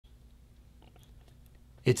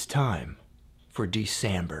It's time for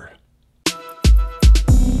DecAmber.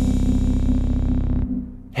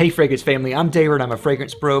 Hey fragrance family, I'm David and I'm a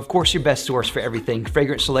fragrance bro, of course your best source for everything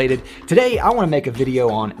fragrance related. Today I want to make a video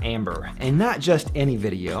on amber, and not just any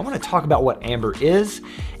video. I want to talk about what amber is,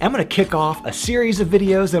 and I'm going to kick off a series of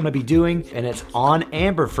videos that I'm going to be doing, and it's on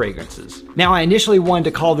amber fragrances. Now I initially wanted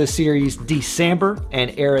to call this series DecAmber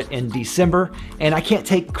and air it in December, and I can't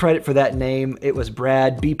take credit for that name. It was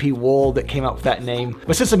Brad BP Wool that came up with that name.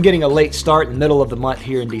 But since I'm getting a late start in the middle of the month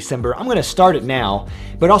here in December, I'm going to start it now,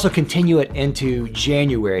 but also continue it into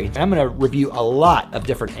January. And I'm gonna review a lot of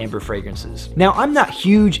different amber fragrances. Now, I'm not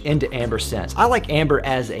huge into amber scents. I like amber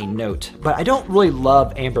as a note, but I don't really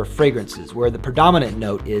love amber fragrances where the predominant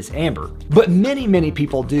note is amber. But many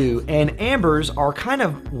people do, and ambers are kind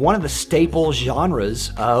of one of the staple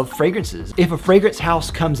genres of fragrances. If a fragrance house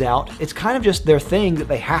comes out, it's kind of just their thing that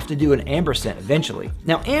they have to do an amber scent eventually.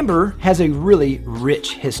 Now, amber has a really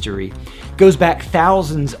rich history. It goes back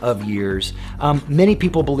thousands of years. Many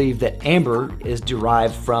people believe that amber is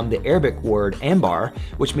derived from the Arabic word ambar,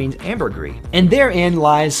 which means ambergris. And therein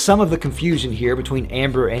lies some of the confusion here between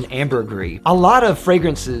amber and ambergris. A lot of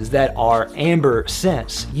fragrances that are amber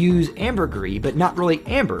scents use ambergris, but not really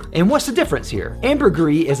amber. And what's the difference here?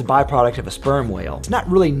 Ambergris is a byproduct of a sperm whale. It's not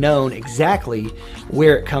really known exactly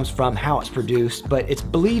where it comes from, how it's produced, but it's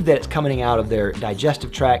believed that it's coming out of their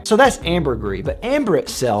digestive tract. So that's ambergris, but amber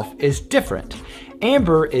itself is different.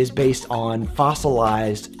 Amber is based on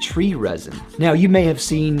fossilized tree resin. Now, you may have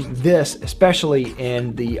seen this, especially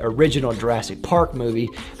in the original Jurassic Park movie.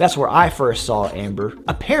 That's where I first saw amber.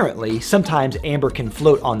 Apparently, sometimes amber can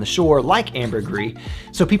float on the shore like ambergris,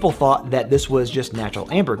 so people thought that this was just natural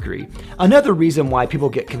ambergris. Another reason why people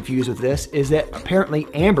get confused with this is that apparently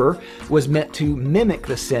amber was meant to mimic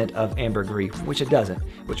the scent of ambergris, which it doesn't,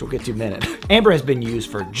 which we'll get to in a minute. Amber has been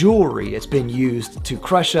used for jewelry. It's been used to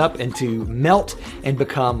crush up and to melt and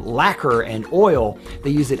become lacquer and oil. They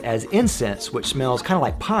use it as incense, which smells kind of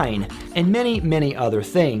like pine, and many other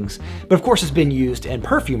things. But of course, it's been used in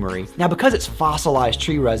perfumery. Now, because it's fossilized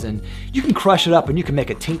tree resin, you can crush it up and you can make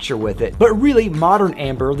a tincture with it. But really, modern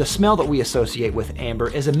amber, the smell that we associate with amber,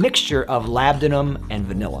 is a mixture of labdanum and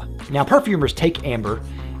vanilla. Now, perfumers take amber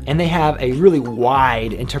and they have a really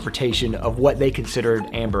wide interpretation of what they considered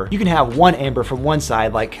amber. You can have one amber from one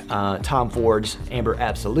side, like Tom Ford's Amber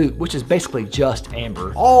Absolute, which is basically just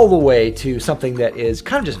amber, all the way to something that is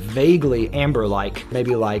kind of just vaguely amber-like,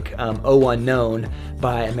 maybe like Oh Unknown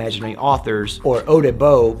by Imaginary Authors, or Eau de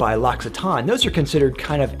Beau by L'Occitane. Those are considered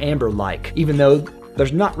kind of amber-like, even though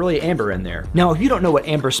there's not really amber in there. Now, if you don't know what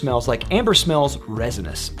amber smells like, amber smells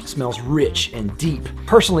resinous. It smells rich and deep.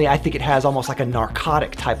 Personally, I think it has almost like a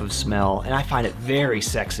narcotic type of smell, and I find it very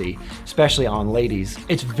sexy, especially on ladies.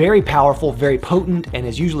 It's very powerful, very potent, and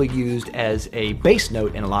is usually used as a base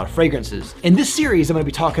note in a lot of fragrances. In this series, I'm going to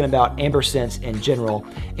be talking about amber scents in general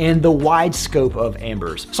and the wide scope of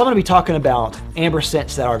ambers. So I'm going to be talking about amber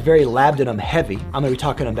scents that are very labdanum heavy. I'm going to be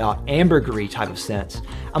talking about ambergris type of scents.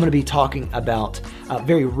 I'm going to be talking about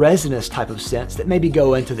very resinous type of scents that maybe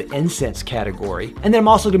go into the incense category. And then I'm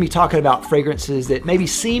also going to be talking about fragrances that maybe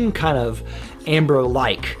seem kind of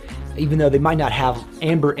amber-like, even though they might not have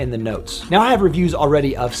amber in the notes. Now, I have reviews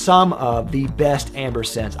already of some of the best amber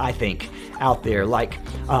scents, I think, out there, like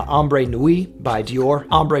Ambre Nuit by Dior,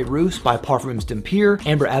 Ambre Rousse by Parfums d'Empire,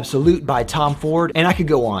 Amber Absolute by Tom Ford, and I could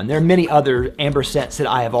go on. There are many other amber scents that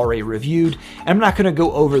I have already reviewed, and I'm not gonna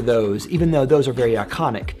go over those, even though those are very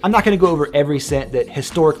iconic. I'm not gonna go over every scent that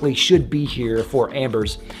historically should be here for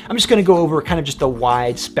ambers. I'm just gonna go over kind of just a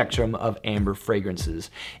wide spectrum of amber fragrances.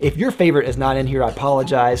 If your favorite is not in here, I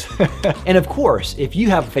apologize. And of course, if you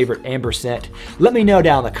have a favorite amber scent, let me know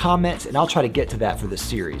down in the comments and I'll try to get to that for this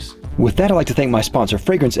series. With that, I'd like to thank my sponsor,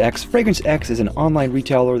 Fragrance X. Fragrance X is an online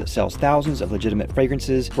retailer that sells thousands of legitimate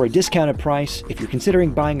fragrances for a discounted price. If you're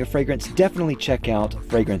considering buying a fragrance, definitely check out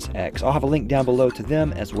Fragrance X. I'll have a link down below to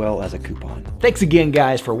them as well as a coupon. Thanks again,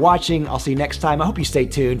 guys, for watching. I'll see you next time. I hope you stay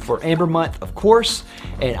tuned for Amber Month, of course,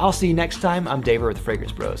 and I'll see you next time. I'm David with the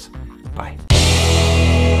Fragrance Bros. Bye.